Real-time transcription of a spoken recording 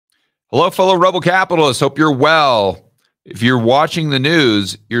Hello, fellow rebel capitalists. Hope you're well. If you're watching the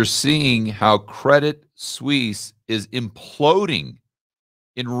news, you're seeing how Credit Suisse is imploding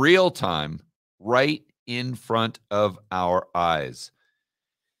in real time right in front of our eyes.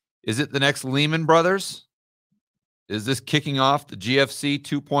 Is it the next Lehman Brothers? Is this kicking off the GFC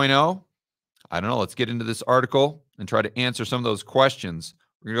 2.0? I don't know. Let's get into this article and try to answer some of those questions.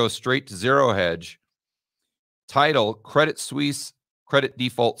 We're going to go straight to Zero Hedge. Title, Credit Suisse credit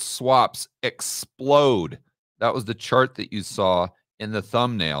default swaps explode. That was the chart that you saw in the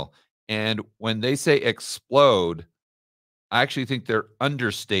thumbnail. And when they say explode, I actually think they're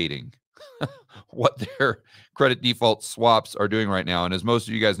understating what their credit default swaps are doing right now. And as most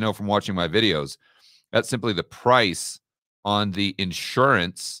of you guys know from watching my videos, that's simply the price on the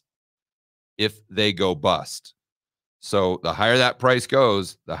insurance if they go bust. So the higher that price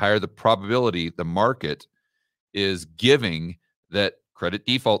goes, the higher the probability the market is giving that credit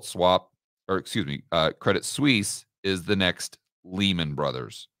default swap, or excuse me, Credit Suisse is the next Lehman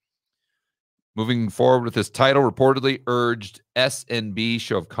Brothers. Moving forward with this title, reportedly urged SNB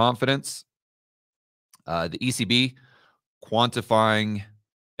show of confidence. The ECB quantifying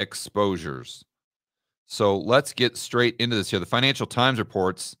exposures. So let's get straight into this here. The Financial Times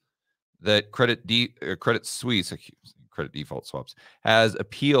reports that Credit Suisse, credit default swaps, has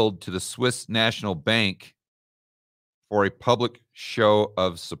appealed to the Swiss National Bank for a public show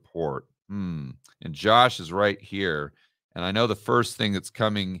of support. And Josh is right here. And I know the first thing that's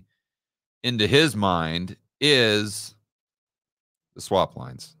coming into his mind is the swap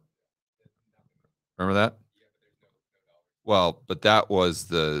lines. Remember that? Well, but that was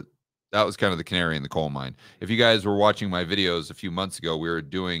kind of the canary in the coal mine. If you guys were watching my videos a few months ago, we were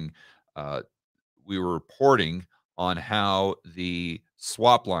reporting on how the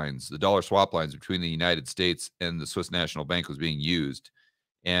swap lines, the dollar swap lines between the United States and the Swiss National Bank was being used.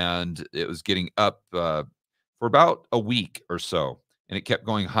 And it was getting up for about a week or so. And it kept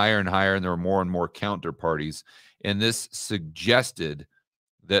going higher and higher, and there were more and more counterparties. And this suggested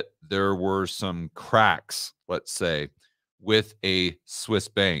that there were some cracks, let's say, with a Swiss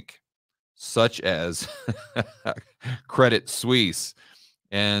bank, such as Credit Suisse.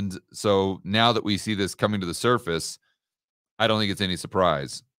 And so now that we see this coming to the surface, I don't think it's any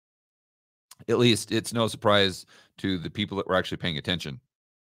surprise. At least it's no surprise to the people that were actually paying attention.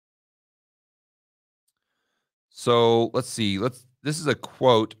 So let's see. This is a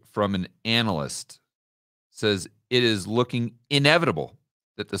quote from an analyst. It says, it is looking inevitable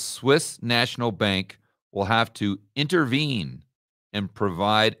that the Swiss National Bank will have to intervene and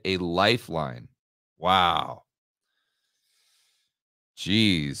provide a lifeline. Wow.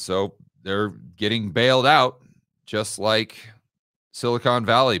 Geez. So they're getting bailed out, just like Silicon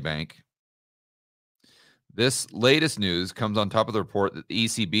Valley Bank. This latest news comes on top of the report that the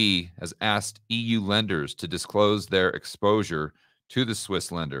ECB has asked EU lenders to disclose their exposure to the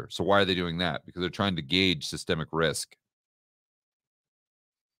Swiss lender. So why are they doing that? Because they're trying to gauge systemic risk.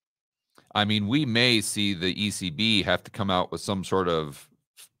 I mean, we may see the ECB have to come out with some sort of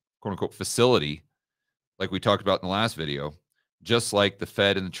quote-unquote facility, like we talked about in the last video, just like the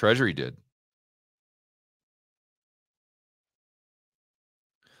Fed and the Treasury did.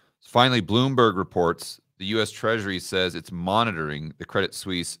 Finally, Bloomberg reports the U.S. Treasury says it's monitoring the Credit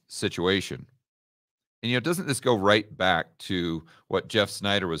Suisse situation. And, doesn't this go right back to what Jeff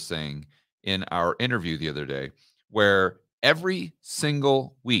Snyder was saying in our interview the other day, where every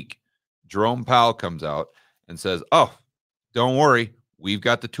single week, Jerome Powell comes out and says, oh, don't worry, we've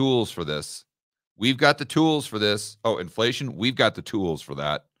got the tools for this. We've got the tools for this. Oh, inflation, we've got the tools for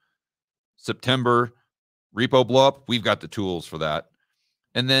that. September, repo blow up, we've got the tools for that.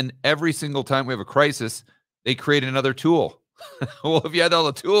 And then every single time we have a crisis, they create another tool. Well, if you had all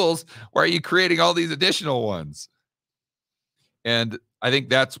the tools, why are you creating all these additional ones? And I think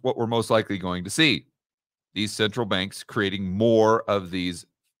that's what we're most likely going to see. These central banks creating more of these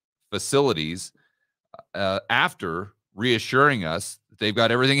facilities after reassuring us that they've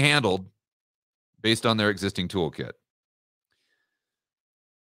got everything handled based on their existing toolkit.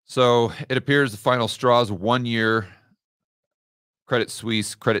 So it appears the final straw's 1-year Credit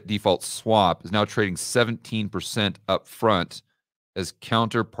Suisse credit default swap is now trading 17% up front as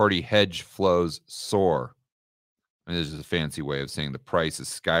counterparty hedge flows soar. I mean, this is a fancy way of saying the price is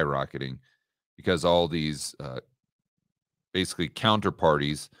skyrocketing because all these basically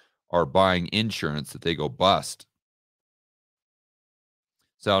counterparties are buying insurance that they go bust.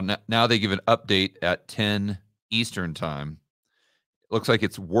 So now they give an update at 10 Eastern time. It looks like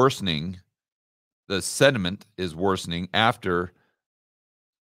it's worsening. The sentiment is worsening after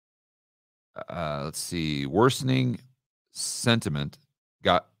let's see, worsening sentiment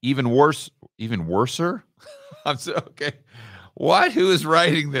got even worse, even worser. I'm so okay. What? Who is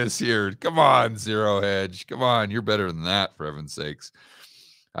writing this here? Come on, Zero Hedge. Come on, you're better than that, for heaven's sakes.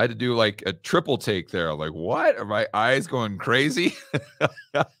 I had to do like a triple take there. I'm like, what? Are my eyes going crazy?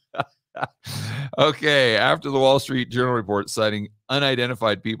 Okay, after the Wall Street Journal report citing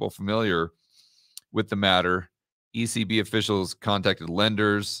unidentified people familiar with the matter, ECB officials contacted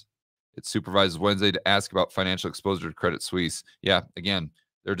lenders. It supervises Wednesday to ask about financial exposure to Credit Suisse. Yeah, again,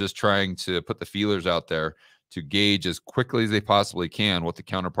 they're just trying to put the feelers out there to gauge as quickly as they possibly can what the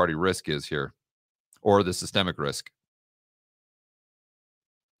counterparty risk is here, or the systemic risk.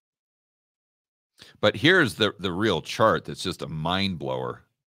 But here's the real chart that's just a mind blower.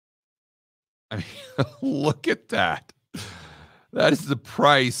 I mean, look at that. That is the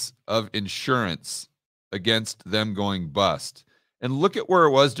price of insurance against them going bust. And look at where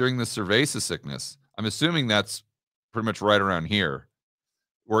it was during the SUISSE sickness. I'm assuming that's pretty much right around here,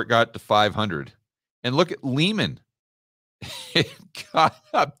 where it got to 500. And look at Lehman. It got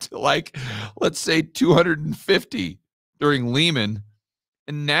up to like, let's say 250 during Lehman.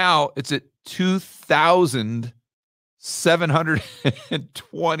 And now it's at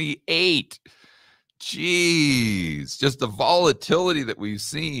 2,728. Jeez, just the volatility that we've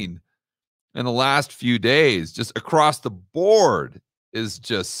seen in the last few days, just across the board, is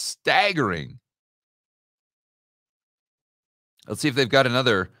just staggering. Let's see if they've got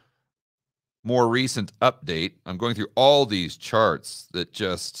another more recent update. I'm going through all these charts that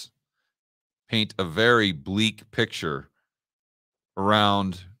just paint a very bleak picture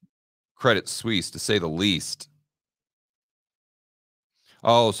around Credit Suisse, to say the least.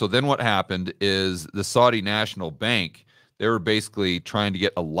 Oh, so then what happened is the Saudi National Bank, they were basically trying to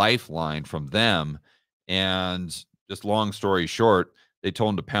get a lifeline from them. And just long story short, they told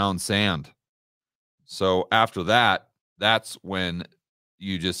them to pound sand. So after that, that's when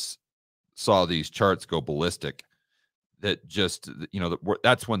you just saw these charts go ballistic. That just,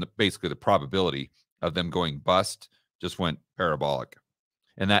 that's when basically the probability of them going bust just went parabolic.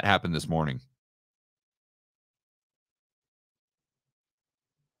 And that happened this morning.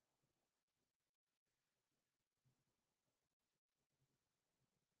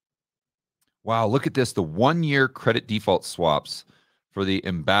 Wow, look at this. The 1-year credit default swaps for the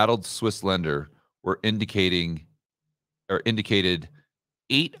embattled Swiss lender were indicated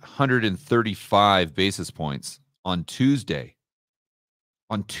 835 basis points on Tuesday.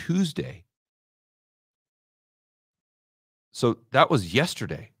 On Tuesday. So that was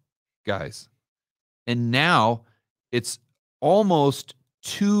yesterday, guys. And now it's almost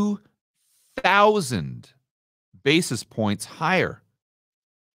 2,000 basis points higher.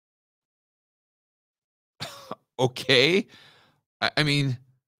 Okay. I mean,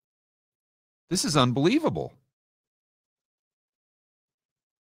 this is unbelievable.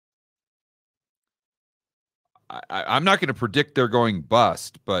 I'm not going to predict they're going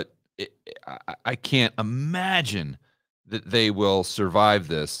bust, but I can't imagine that they will survive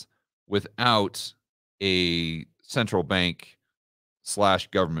this without a central bank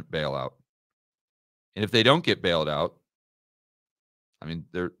 / government bailout. And if they don't get bailed out, I mean,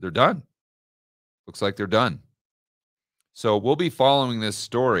 they're done. Looks like they're done. So we'll be following this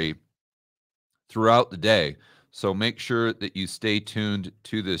story throughout the day. So make sure that you stay tuned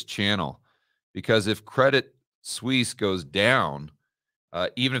to this channel, because if Credit Suisse goes down,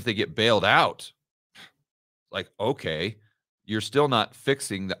 even if they get bailed out, like, okay, you're still not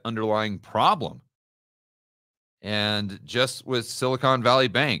fixing the underlying problem. And just with Silicon Valley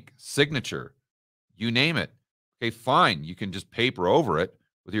Bank, Signature, you name it. Okay, fine. You can just paper over it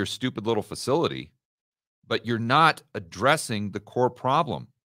with your stupid little facility, but you're not addressing the core problem.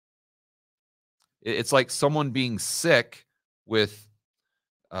 It's like someone being sick with,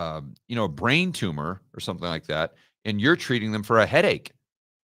 a brain tumor or something like that, and you're treating them for a headache.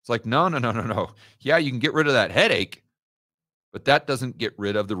 It's like, no. Yeah, you can get rid of that headache, but that doesn't get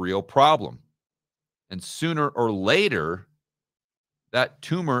rid of the real problem. And sooner or later, that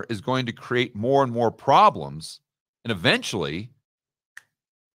tumor is going to create more and more problems. And eventually,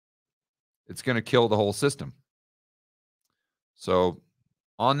 it's going to kill the whole system. So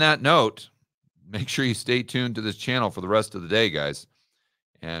on that note, make sure you stay tuned to this channel for the rest of the day, guys.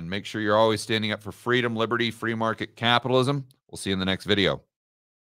 And make sure you're always standing up for freedom, liberty, free market capitalism. We'll see you in the next video.